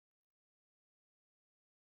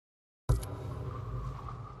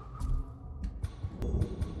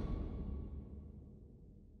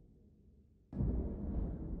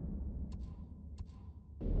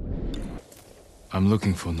I'm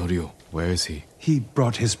looking for Norio. Where is he? He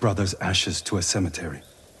brought his brother's ashes to a cemetery.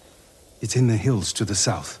 It's in the hills to the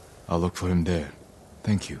south. I'll look for him there.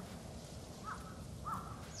 Thank you.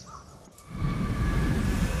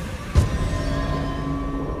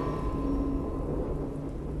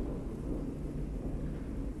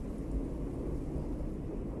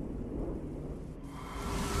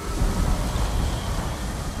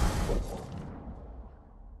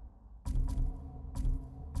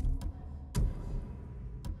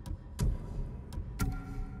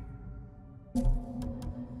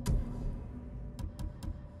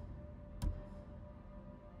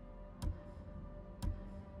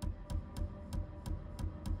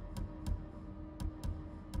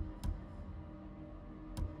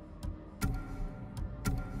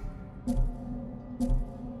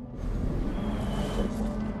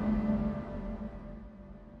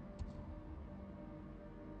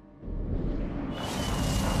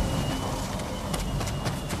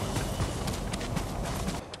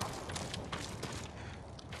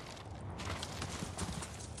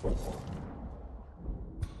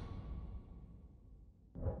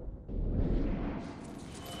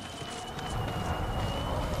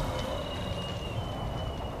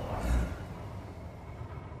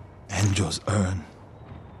 Enjo's urn.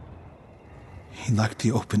 He liked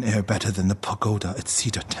the open air better than the pagoda at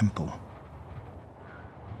Cedar Temple.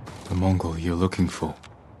 The Mongol you're looking for.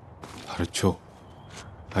 Harcho.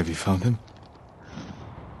 Have you found him?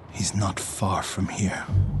 He's not far from here.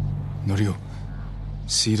 Norio,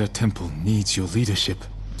 Cedar Temple needs your leadership.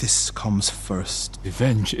 This comes first.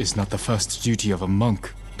 Revenge is not the first duty of a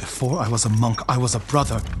monk. Before I was a monk, I was a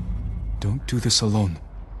brother. Don't do this alone.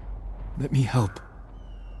 Let me help.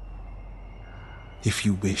 If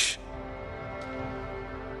you wish.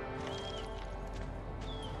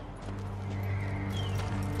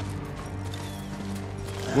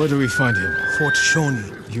 Where do we find him? Fort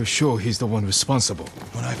Shoni. You're sure he's the one responsible?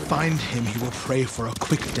 When I find him, he will pray for a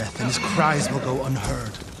quick death, and his cries will go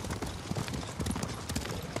unheard.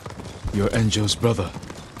 You're Enjo's brother.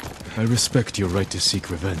 I respect your right to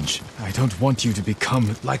seek revenge. I don't want you to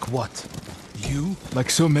become... Like what? You? Like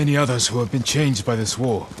so many others who have been changed by this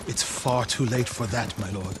war. It's far too late for that, my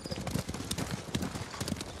lord.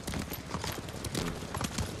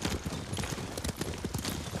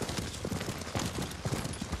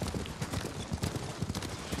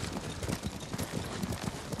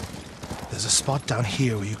 There's a spot down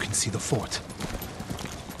here where you can see the fort.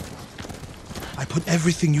 I put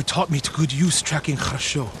everything you taught me to good use tracking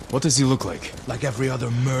Kharsho. What does he look like? Like every other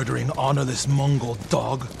murdering, honorless Mongol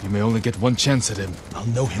dog. You may only get one chance at him. I'll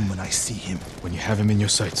know him when I see him. When you have him in your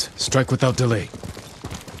sights, strike without delay.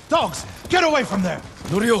 Dogs, get away from there!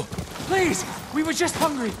 Norio! Please! We were just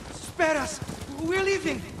hungry! Spare us! We're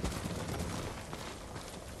leaving!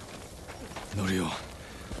 Norio,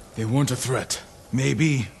 they weren't a threat.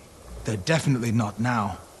 Maybe. They're definitely not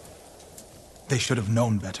now. They should have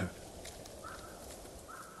known better.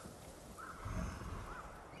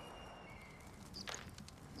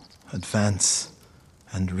 Advance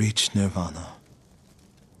and reach Nirvana.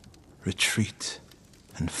 Retreat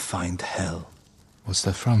and find hell. What's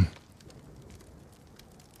that from?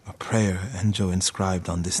 A prayer Enjo inscribed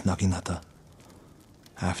on this Naginata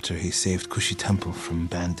after he saved Kushi Temple from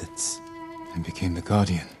bandits. And became the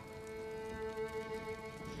Guardian.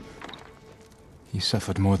 He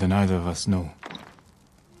suffered more than either of us know.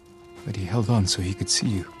 But he held on so he could see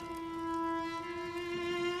you.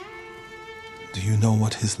 Do you know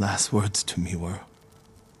what his last words to me were?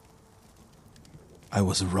 I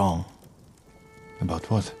was wrong. About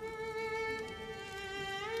what?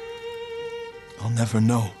 I'll never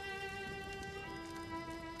know.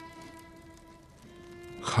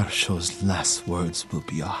 Kharsho's last words will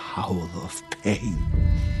be a howl of pain.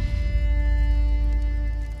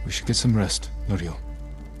 We should get some rest, Norio.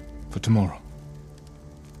 For tomorrow.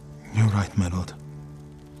 You're right, my lord.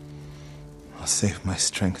 I'll save my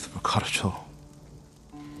strength for Kharsho.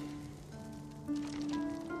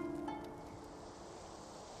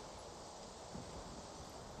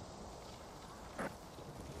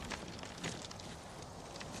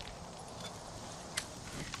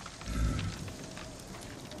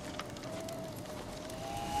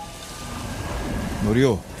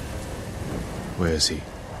 Norio. Where is he?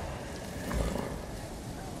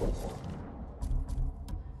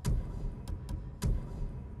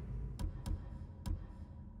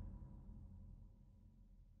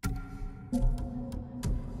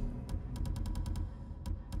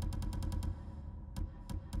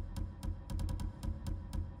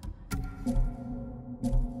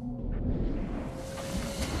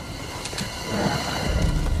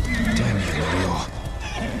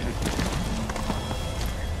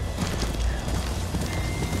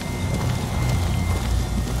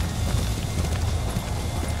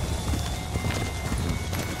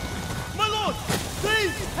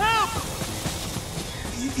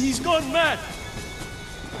 gone mad!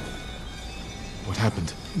 What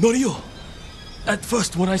happened? Norio! At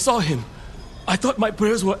first, when I saw him, I thought my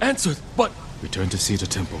prayers were answered, but... Return to Cedar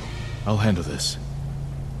Temple. I'll handle this.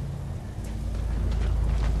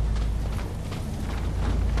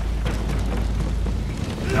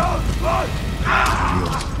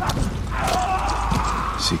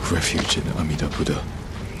 Seek refuge in Amida Buddha.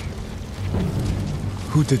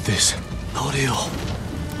 Who did this? Norio!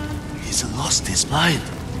 He's lost his mind.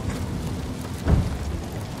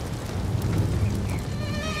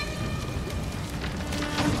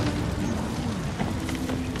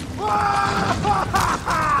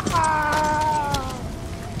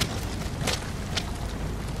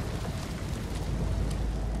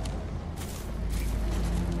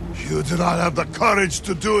 You do not have the courage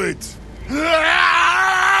to do it!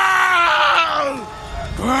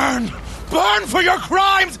 Burn! Burn for your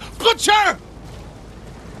crimes, butcher!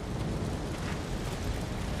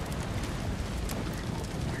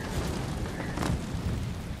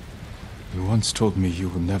 You once told me you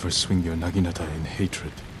will never swing your naginata in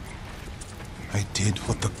hatred. I did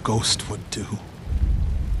what the ghost would do.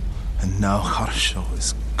 And now Harsho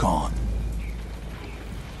is gone.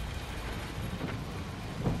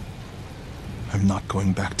 I'm not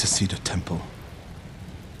going back to Cedar Temple.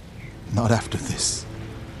 Not after this.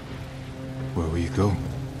 Where will you go?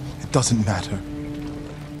 It doesn't matter.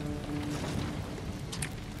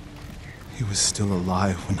 He was still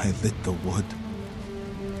alive when I lit the wood.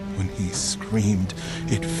 When he screamed,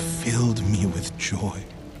 it filled me with joy.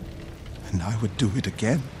 And I would do it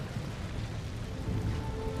again.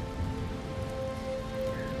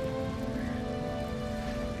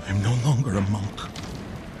 I'm no longer a monk.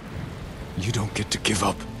 You don't get to give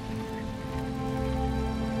up.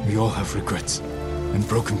 We all have regrets and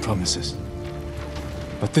broken promises.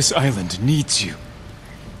 But this island needs you.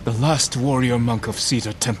 The last warrior monk of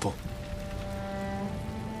Cedar Temple.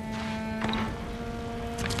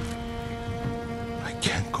 I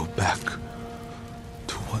can't go back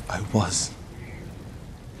to what I was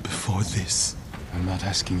before this. I'm not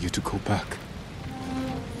asking you to go back.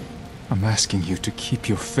 I'm asking you to keep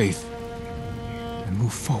your faith and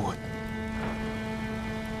move forward.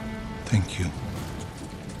 Thank you,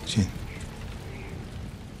 Jin.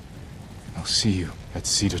 I'll see you at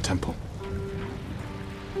Cedar Temple.